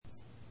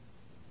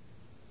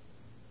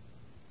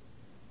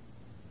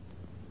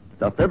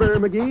the Fibber,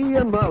 McGee,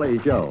 and Molly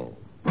Show.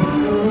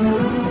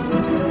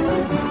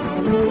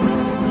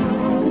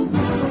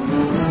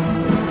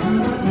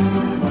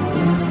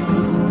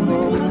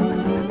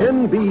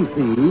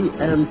 NBC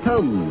and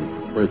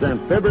Tums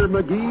present Fibber,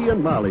 McGee,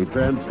 and Molly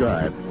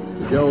transcribed.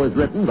 The show is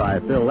written by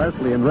Phil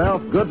Leslie and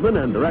Ralph Goodman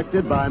and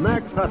directed by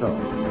Max Hutto.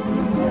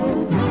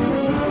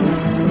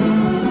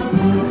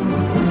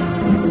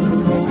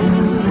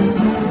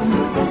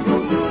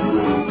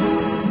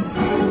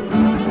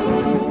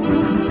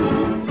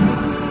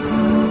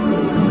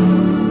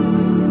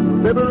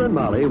 Fibber and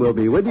Molly will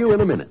be with you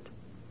in a minute.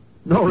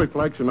 No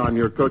reflection on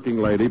your cooking,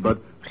 lady,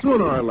 but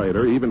sooner or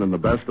later, even in the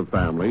best of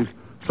families,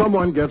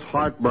 someone gets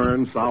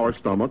heartburn, sour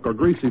stomach, or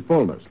greasy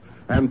fullness.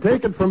 And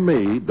take it from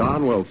me,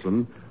 Don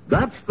Wilson,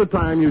 that's the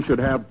time you should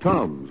have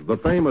Tums, the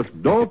famous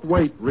Don't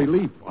Wait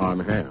relief on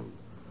hand.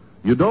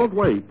 You don't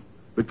wait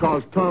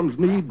because Tums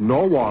need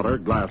no water,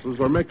 glasses,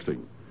 or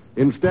mixing.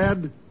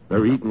 Instead,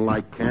 they're eaten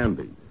like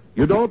candy.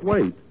 You don't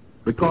wait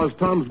because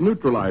Tums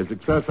neutralize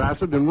excess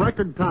acid in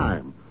record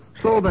time,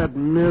 so that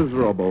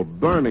miserable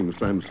burning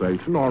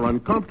sensation or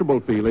uncomfortable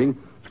feeling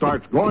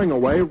starts going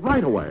away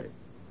right away.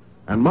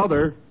 And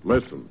Mother,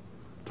 listen,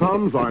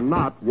 Tums are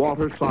not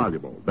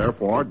water-soluble.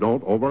 Therefore,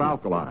 don't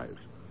over-alkalize.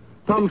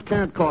 Tums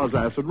can't cause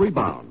acid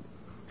rebound.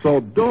 So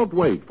don't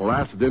wait for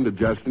acid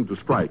indigestion to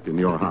strike in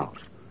your house.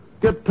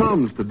 Get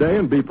Tums today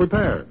and be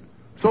prepared.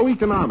 So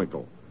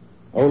economical.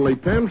 Only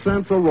 10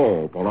 cents a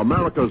roll for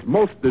America's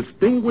most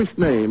distinguished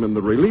name in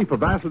the relief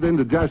of acid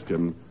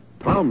indigestion,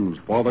 Tums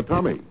for the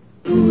tummy.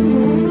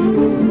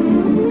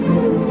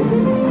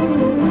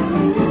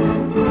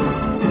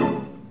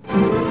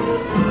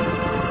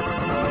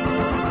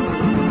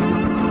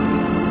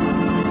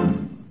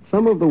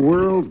 Some of the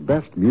world's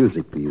best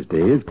music these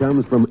days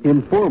comes from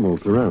informal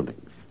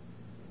surroundings.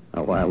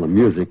 Now, while the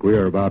music we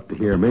are about to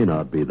hear may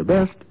not be the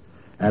best,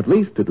 at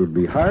least it would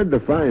be hard to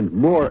find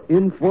more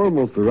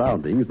informal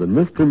surroundings than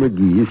Mr.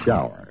 McGee's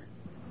shower.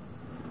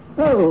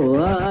 Oh,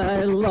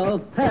 I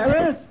love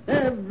Paris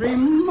every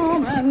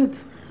moment.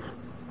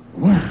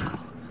 Wow.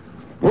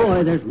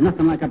 Boy, there's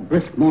nothing like a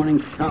brisk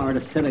morning shower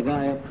to set a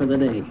guy up for the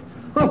day.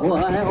 Oh,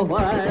 I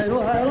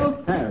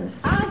love Paris.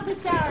 How's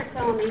the shower,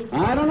 Tony?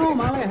 I don't know,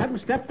 Molly. I haven't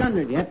stepped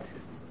under it yet.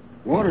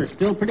 Water's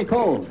still pretty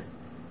cold.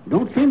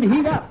 Don't seem to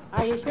heat up.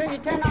 Are you sure you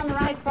turned on the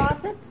right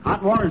faucet?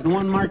 Hot water's the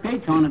one marked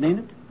H on it, ain't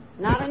it?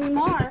 Not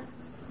anymore.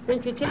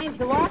 Since you changed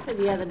the washer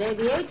the other day,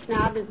 the H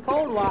knob is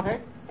cold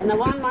water, and the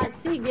one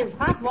marked C gives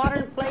hot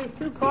water and plays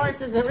two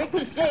choruses of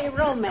Ricochet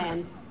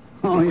Romance.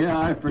 Oh, yeah,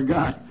 I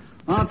forgot.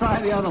 I'll try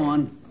the other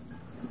one.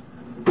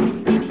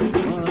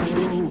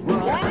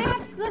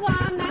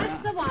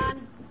 That's the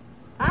one.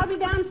 I'll be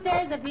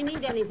downstairs if you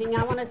need anything.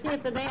 I want to see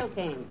if the mail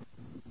came.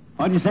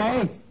 What'd you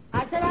say?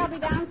 I said I'll be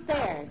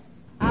downstairs.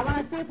 I want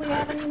to see if we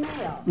have any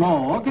mail.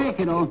 Oh, okay,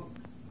 kiddo.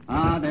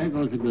 Ah, there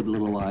goes a good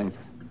little wife.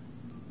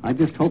 I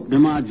just hope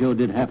DiMaggio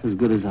did half as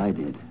good as I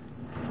did.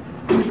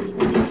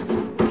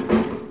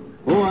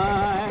 Oh,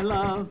 I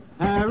love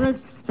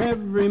Paris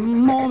every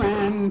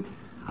moment.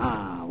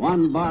 Ah,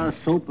 1 bar of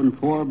soap and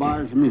 4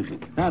 bars of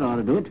music. That ought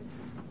to do it.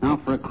 Now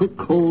for a quick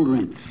cold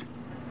rinse.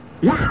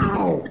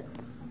 Yow!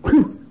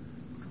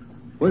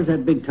 Where's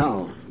that big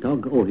towel?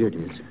 Oh, here it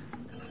is.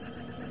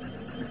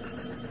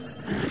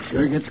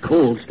 Sure gets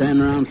cold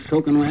standing around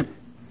soaking wet.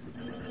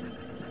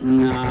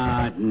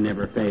 Nah, it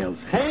never fails.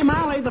 Hey,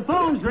 Molly, the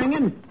phone's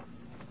ringing.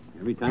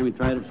 Every time you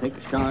try to take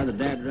a shower, the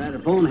dad's at her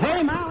phone.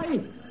 Hey,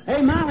 Molly!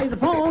 Hey, Molly, the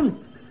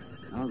phone!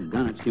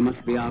 Doggone it, she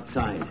must be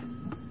outside.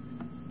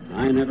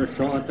 I never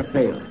saw it to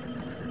fail.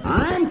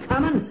 I'm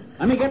coming.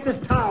 Let me get this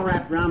towel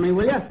wrapped around me,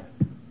 will you?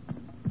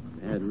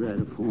 Dad read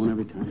the phone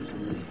every time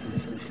somebody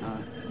takes a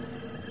shower.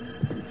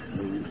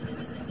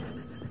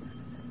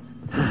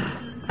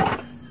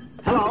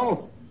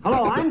 Hello,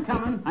 I'm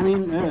coming.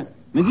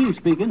 McGee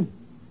speaking.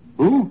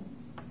 Who?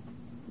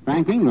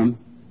 Frank Ingram.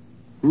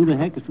 Who the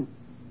heck is...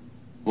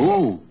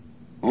 Oh,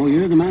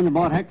 you're the man that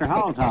bought Hector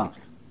Howell's house.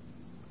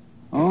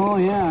 Oh,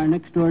 yeah, our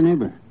next-door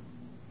neighbor.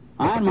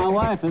 I and my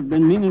wife have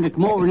been meaning to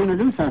come over and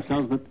introduce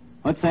ourselves, but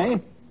what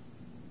say?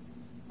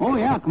 Oh,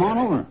 yeah, come on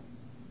over.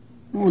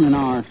 Oh, in an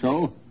hour or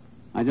so.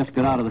 I just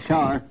got out of the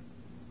shower.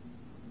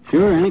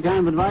 Sure, any kind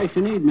of advice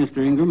you need, Mr.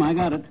 Ingram, I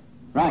got it.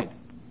 Right.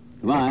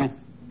 Goodbye.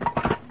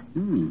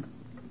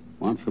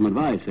 Want some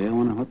advice, eh? I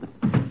wonder what the...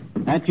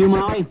 That you,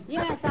 Molly?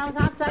 Yes, I was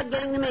outside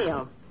getting the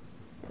mail.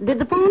 Did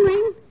the phone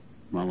ring?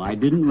 Well, I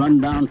didn't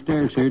run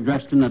downstairs here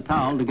dressed in a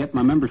towel to get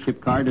my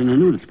membership card in a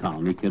nudist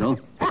colony, kiddo.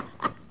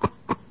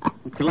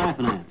 What you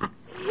laughing at?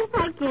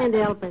 I can't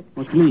help it.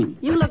 What you mean?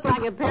 You look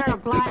like a pair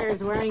of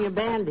pliers wearing a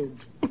bandage.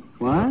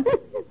 What?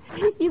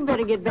 You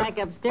better get back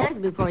upstairs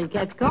before you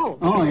catch cold.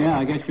 Oh, yeah,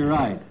 I guess you're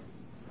right.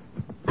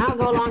 I'll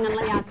go along and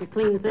lay out your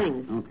clean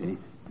things. Okay.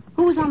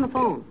 Who was on the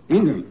phone?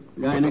 Ingram,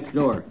 the guy next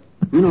door.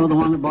 You know, the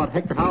one that bought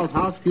Hector Howell's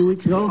house a few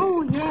weeks ago?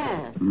 Oh,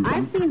 yes. Mm-hmm.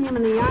 I've seen him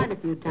in the yard a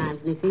few times,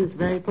 and he seems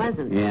very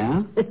pleasant.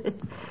 Yeah?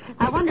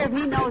 I wonder if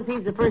he knows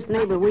he's the first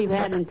neighbor we've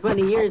had in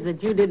 20 years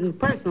that you didn't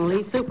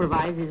personally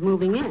supervise his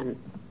moving in.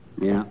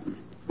 Yeah.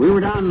 We were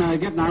down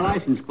getting our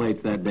license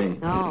plates that day.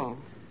 Oh.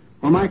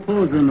 Well, my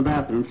clothes are in the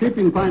bathroom. See if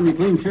you can find me a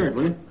clean shirt,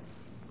 will you?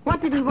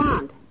 What did he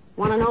want?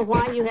 Want to know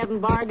why you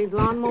haven't borrowed his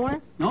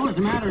lawnmower? No, as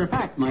a matter of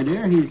fact, my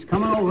dear, he's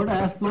coming over to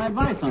ask my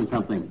advice on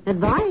something.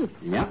 Advice?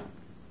 Yep.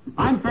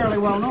 I'm fairly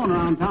well known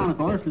around town, of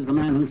course, as the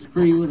man who's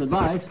free with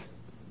advice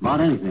about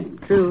anything.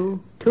 True.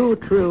 Too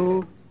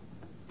true.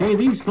 Hey,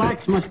 these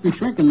slacks must be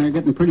shrinking. They're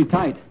getting pretty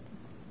tight.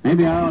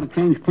 Maybe I ought to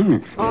change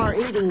cleaners. Or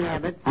eating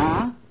habits.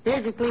 Huh?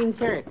 Here's a clean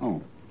shirt.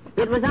 Oh.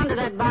 It was under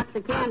that box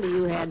of candy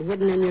you had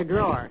hidden in your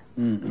drawer.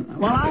 Mm-hmm.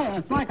 Well,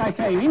 it's like I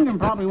say, Ingram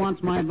probably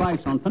wants my advice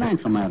on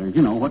financial matters.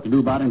 You know, what to do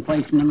about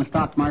inflation in the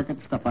stock market,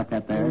 stuff like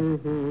that there.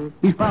 Mm-hmm.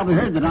 He's probably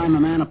heard that I'm a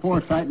man of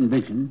foresight and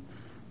vision,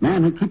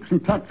 man who keeps in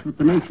touch with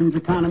the nation's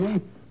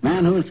economy,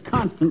 man who is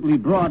constantly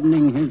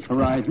broadening his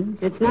horizons.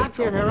 It's not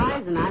your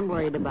horizon I'm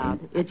worried about.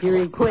 It's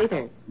your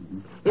equator.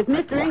 If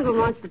Mr. Ingram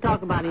wants to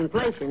talk about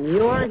inflation,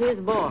 you're his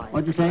boy.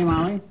 What'd you say,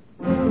 Molly?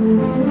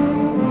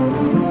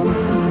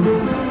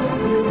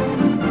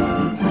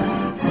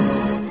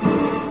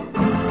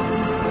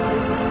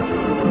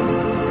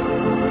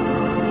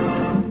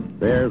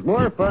 There's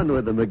more fun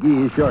with the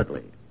MCGee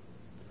shortly.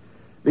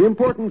 The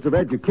importance of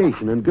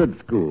education in good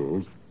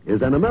schools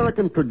is an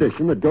American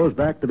tradition that goes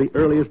back to the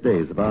earliest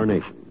days of our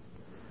nation.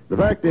 The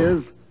fact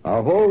is,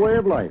 our whole way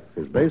of life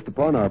is based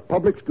upon our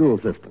public school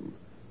system.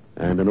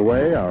 And in a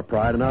way, our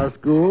pride in our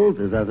schools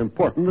is as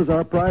important as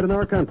our pride in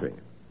our country.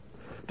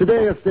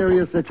 Today, a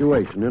serious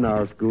situation in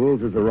our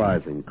schools is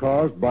arising,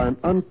 caused by an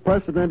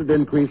unprecedented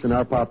increase in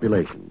our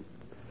population.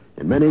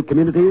 In many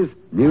communities,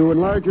 new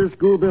and larger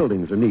school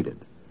buildings are needed.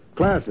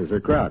 Classes are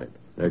crowded.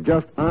 There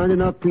just aren't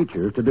enough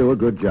teachers to do a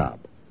good job.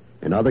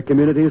 In other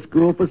communities,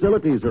 school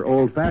facilities are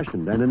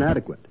old-fashioned and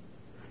inadequate.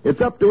 It's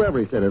up to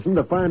every citizen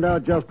to find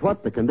out just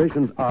what the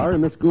conditions are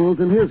in the schools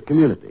in his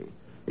community.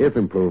 If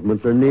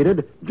improvements are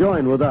needed,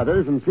 join with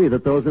others and see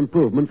that those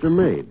improvements are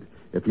made.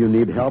 If you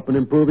need help in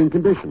improving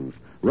conditions,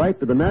 write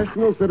to the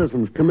National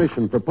Citizens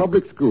Commission for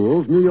Public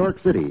Schools, New York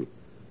City.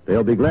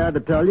 They'll be glad to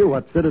tell you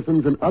what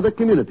citizens in other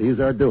communities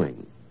are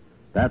doing.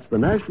 That's the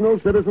National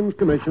Citizens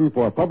Commission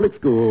for Public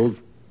Schools,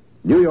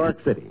 New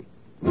York City.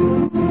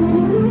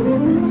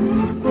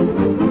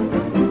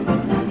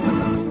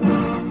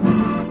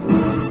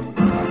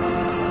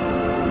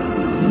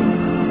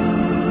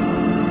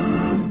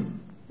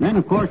 Then,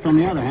 of course, on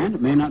the other hand,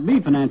 it may not be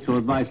financial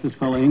advice this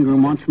fellow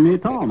Ingram wants from me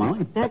at all,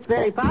 Molly. That's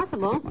very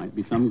possible. Might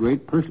be some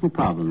great personal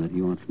problem that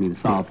he wants me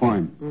to solve for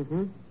him.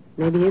 Mm-hmm.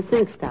 Maybe his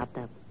sink stopped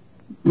up.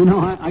 You know,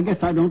 I guess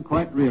I don't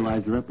quite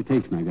realize the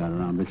reputation I got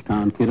around this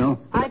town, kiddo.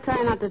 I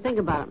try not to think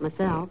about it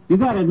myself. You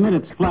got to admit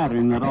it's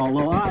flattering that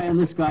although I and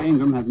this guy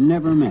Ingram have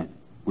never met,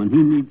 when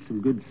he needs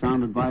some good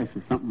sound advice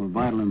or something of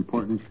vital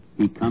importance,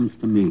 he comes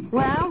to me.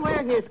 Well,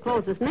 we're his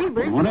closest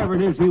neighbors. And whatever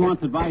it is he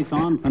wants advice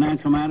on,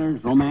 financial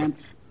matters,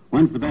 romance,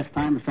 when's the best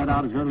time to set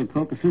out his early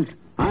crocuses,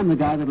 I'm the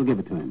guy that'll give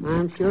it to him.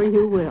 I'm sure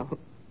you will.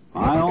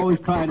 I always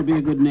try to be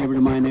a good neighbor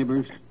to my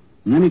neighbors.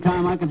 And any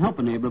time I can help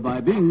a neighbor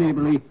by being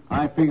neighborly,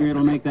 I figure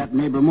it'll make that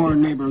neighbor more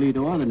neighborly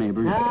to other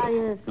neighbors. Ah,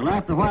 yes. Till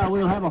after a while,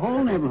 we'll have a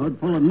whole neighborhood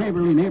full of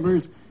neighborly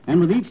neighbors, and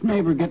with each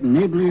neighbor getting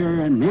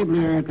neighborlier and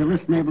neighborlier till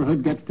this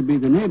neighborhood gets to be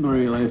the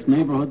neighborliest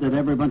neighborhood that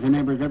every bunch of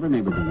neighbors ever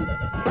neighbored in.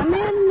 Come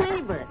in,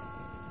 neighbor.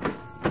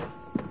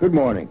 Good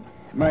morning.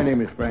 My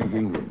name is Frank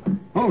Ingram.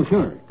 Oh,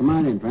 sure. Come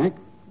on in, Frank.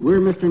 We're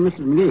Mr. and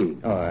Mrs.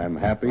 McGee. Oh, I'm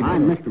happy to...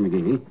 I'm Mr.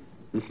 McGee.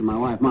 This is my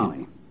wife,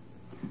 Molly.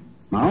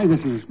 Molly, this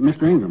is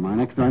Mr. Ingram, our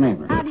next-door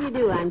neighbor. How do you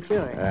do, I'm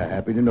sure.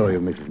 Happy to know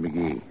you, Mrs.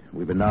 McGee.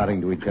 We've been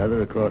nodding to each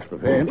other across the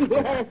fence.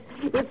 Yes,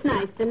 it's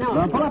nice to know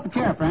Well, you. pull up a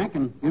chair, Frank,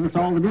 and give us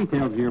all the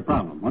details of your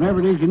problem. Whatever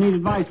it is you need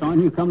advice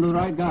on, you come to the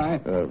right guy.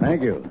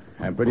 Thank you.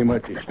 I'm pretty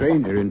much a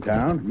stranger in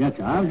town.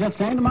 Getcha. I was just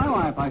saying to my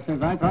wife, I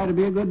says I try to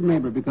be a good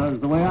neighbor because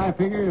the way I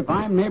figure, if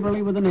I'm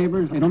neighborly with the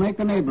neighbors, it'll make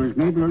the neighbors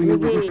neighborly with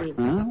McGee.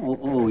 Huh?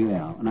 Oh,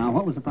 yeah. Now,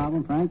 what was the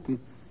problem, Frank?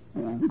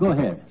 Go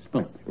ahead.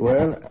 Spill it.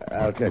 Well,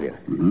 I'll tell you.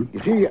 Mm-hmm. You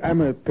see,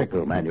 I'm a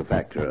pickle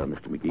manufacturer,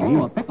 Mr. McGee.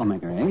 Oh, a pickle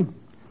maker, eh?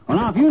 Well,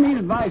 now, if you need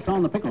advice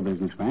on the pickle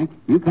business, Frank,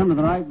 you come to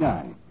the right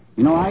guy.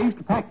 You know, I used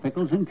to pack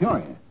pickles in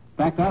Peoria. In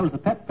fact, I was the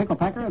pet pickle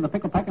packer of the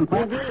pickle packing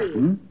plant.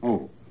 McGee.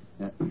 Oh,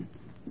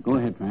 go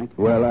ahead, Frank.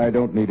 Well, I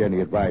don't need any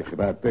advice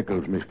about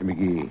pickles, Mr.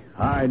 McGee.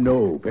 I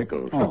know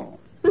pickles. Oh.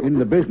 In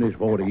the business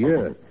 40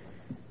 years.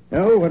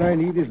 No, what I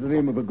need is the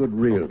name of a good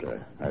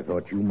realtor. I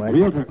thought you might...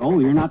 Realtor? Oh,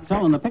 you're not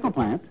selling the pickle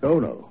plant? Oh,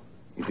 no.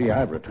 You see,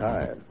 I've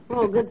retired.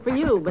 Oh, good for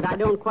you, but I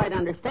don't quite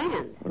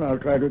understand. Well, I'll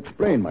try to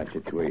explain my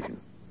situation.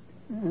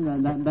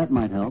 That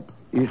might help.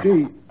 You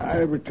see, I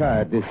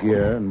retired this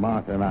year, and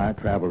Martha and I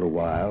traveled a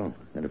while.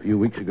 And a few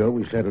weeks ago,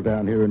 we settled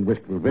down here in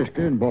Wistful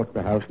Vista and bought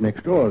the house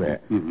next door there.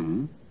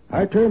 Mm-hmm.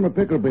 I turned my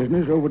pickle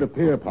business over to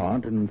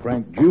Pierpont and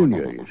Frank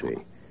Jr., you see.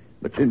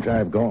 But since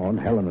I've gone,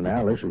 Helen and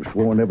Alice have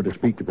sworn never to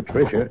speak to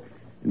Patricia.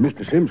 And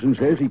Mr. Simpson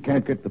says he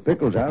can't get the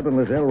pickles out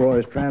unless Elroy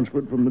is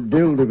transferred from the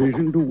dill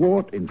division to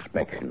wart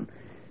inspection.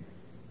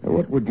 Now,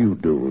 what would you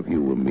do if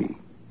you were me?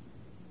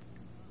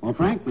 Well,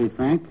 frankly,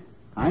 Frank,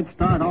 I'd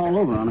start all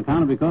over on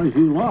account of because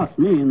you lost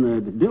me in the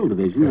dill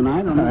division, and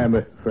I don't know. I'm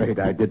afraid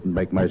I didn't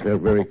make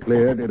myself very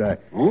clear, did I?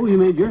 Oh, you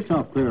made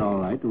yourself clear, all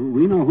right.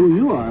 We know who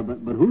you are,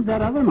 but who's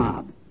that other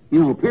mob? You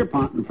know,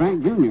 Pierpont and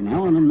Frank Jr. and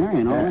Helen and Mary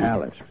and all that.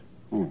 Alice.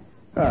 Oh.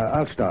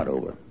 I'll start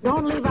over.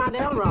 Don't leave out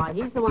Elroy.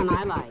 He's the one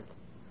I like.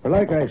 Well,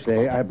 like I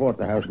say, I bought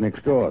the house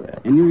next door there.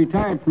 And you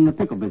retired from the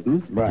pickle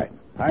business? Right.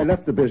 I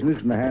left the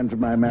business in the hands of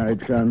my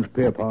married sons,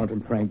 Pierpont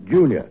and Frank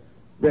Jr.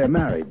 They're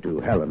married to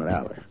Helen and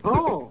Alice.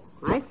 Oh,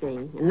 I see.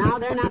 And now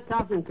they're not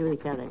talking to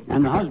each other.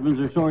 And the husbands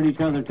are sore at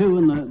each other, too,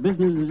 and the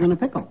business is in a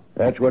pickle.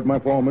 That's what my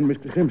foreman,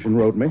 Mr. Simpson,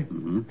 wrote me.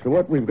 Mm-hmm. So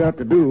what we've got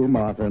to do,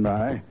 Martha and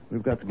I,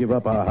 we've got to give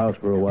up our house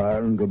for a while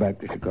and go back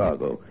to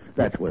Chicago.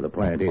 That's where the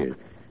plant is.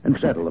 And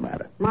settle the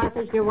matter.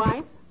 Martha's your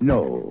wife?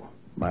 No.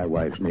 My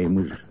wife's name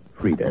was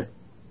Frida.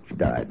 She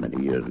died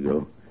many years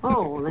ago.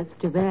 Oh, that's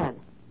too bad.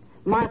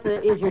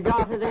 Martha is your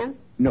daughter, then?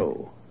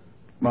 No.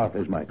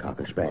 Martha's my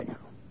cocker spaniel.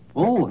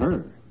 Oh,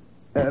 her.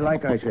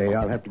 Like I say,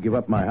 I'll have to give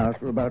up my house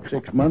for about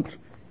 6 months.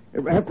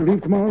 I have to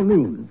leave tomorrow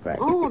noon, in fact.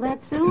 Oh, that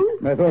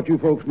soon? I thought you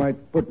folks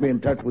might put me in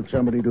touch with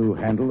somebody to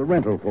handle the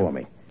rental for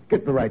me.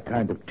 Get the right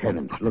kind of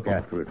tenants. Look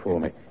after it for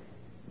me.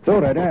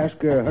 Thought I'd ask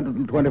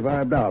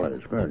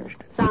 $125 furnished.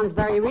 Sounds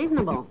very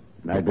reasonable.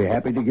 And I'd be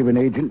happy to give an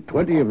agent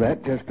 20 of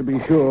that just to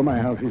be sure my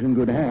house is in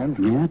good hands.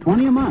 Yeah,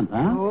 20 a month,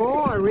 huh?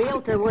 Oh, a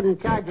realtor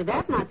wouldn't charge you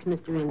that much,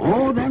 Mr. Ingram.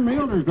 Oh, them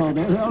realtors, though,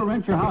 they'll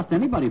rent your house to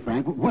anybody,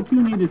 Frank. What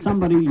you need is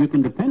somebody you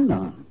can depend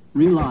on,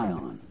 rely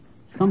on,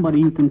 somebody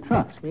you can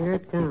trust. Here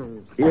it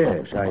comes.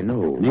 Yes, I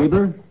know.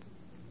 Neighbor,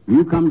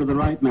 you come to the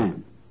right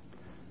man.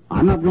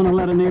 I'm not going to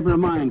let a neighbor of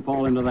mine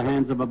fall into the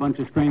hands of a bunch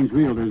of strange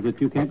realtors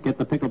that you can't get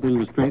the pickle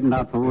business straightened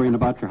out for worrying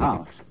about your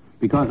house.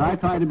 Because I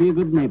try to be a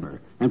good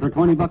neighbor, and for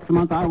 $20 a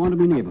month, I want to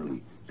be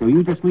neighborly. So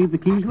you just leave the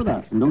keys with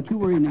us, and don't you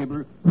worry,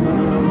 neighbor.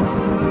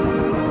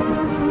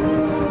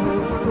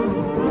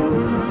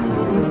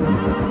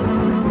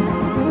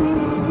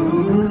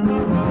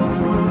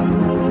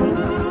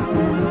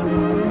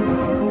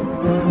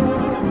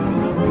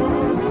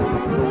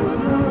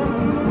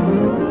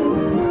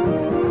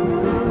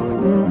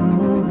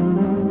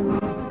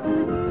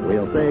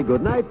 We'll say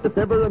goodnight to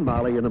Fibber and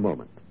Molly in a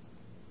moment.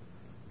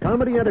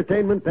 Comedy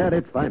entertainment at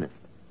its finest.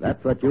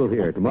 That's what you'll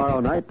hear tomorrow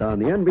night on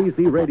the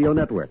NBC Radio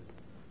Network.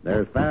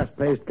 There's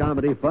fast-paced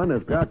comedy fun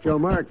as Groucho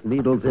Marx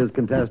needles his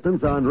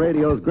contestants on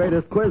radio's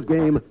greatest quiz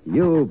game,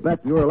 You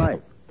Bet Your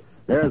Life.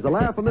 There's a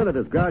laugh a minute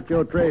as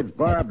Groucho trades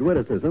barbed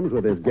witticisms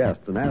with his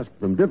guests and asks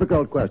them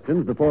difficult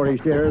questions before he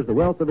shares the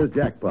wealth of his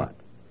jackpot.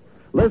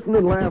 Listen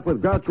and laugh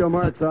with Groucho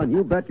Marx on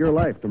You Bet Your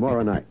Life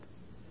tomorrow night.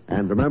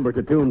 And remember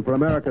to tune for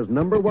America's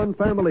 #1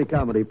 family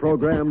comedy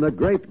program, The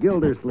Great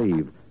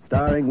Gildersleeve,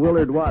 starring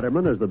Willard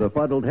Waterman as the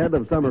befuddled head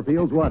of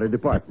Summerfield's water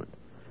department.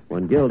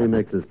 When Gildy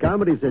mixes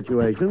comedy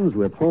situations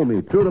with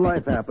homey,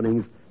 true-to-life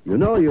happenings, you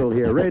know you'll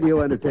hear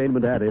radio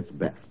entertainment at its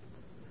best.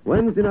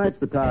 Wednesday night's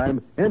the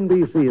time.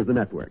 NBC is the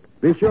network.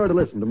 Be sure to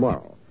listen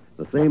tomorrow.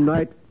 The same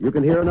night, you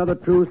can hear another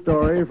true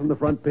story from the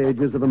front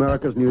pages of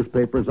America's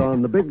newspapers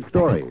on The Big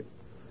Story.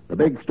 The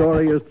Big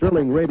Story is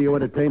thrilling radio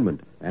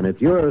entertainment, and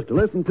it's yours to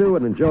listen to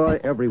and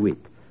enjoy every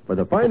week. For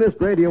the finest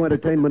radio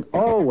entertainment,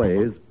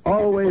 always,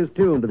 always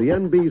tune to the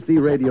NBC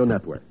Radio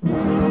Network.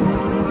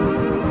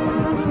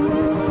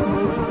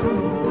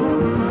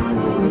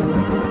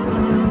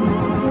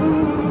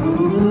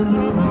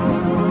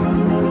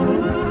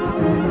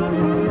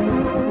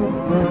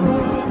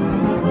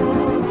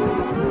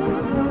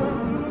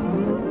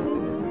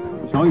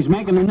 So he's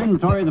making an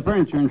inventory of the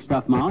furniture and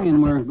stuff, Molly,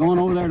 and we're going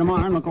over there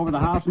tomorrow and look over the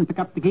house and pick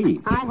up the key.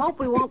 I hope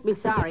we won't be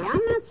sorry.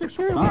 I'm not so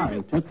sure.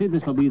 Sorry, Tootsie,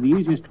 this will be the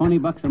easiest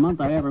 $20 a month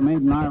I ever made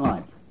in our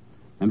life.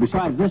 And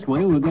besides, this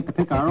way, we'll get to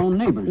pick our own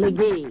neighbors.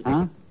 McGee.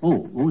 Huh?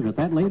 Oh, is it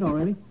that late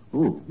already?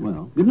 Oh,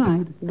 well, good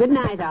night. Good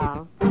night,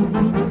 all.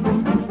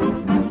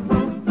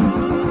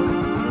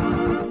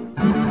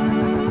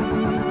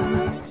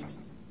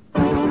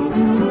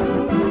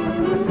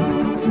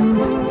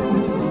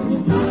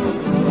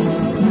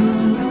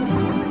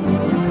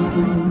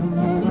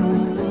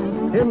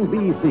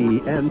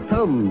 NBC and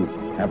Tums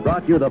have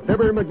brought you the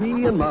Fibber,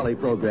 McGee, and Molly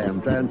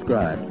program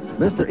transcribed.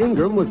 Mr.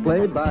 Ingram was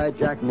played by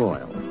Jack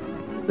Moyle.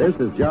 This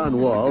is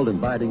John Wald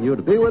inviting you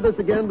to be with us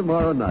again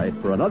tomorrow night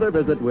for another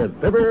visit with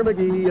Fibber,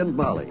 McGee, and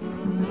Molly.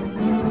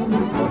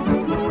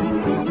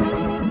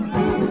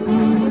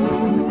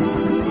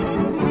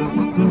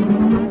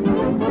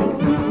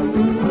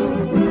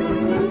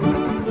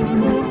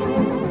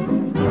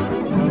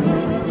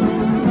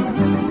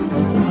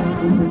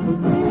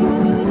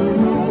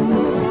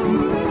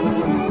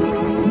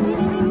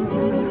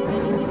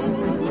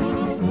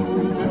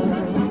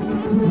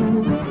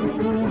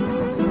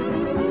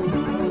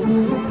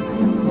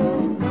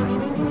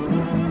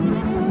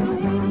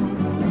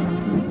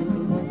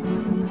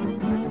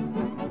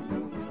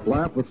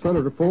 Laugh with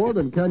Senator Ford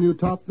and Can You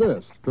Top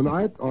This?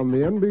 Tonight on the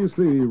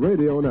NBC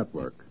Radio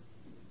Network.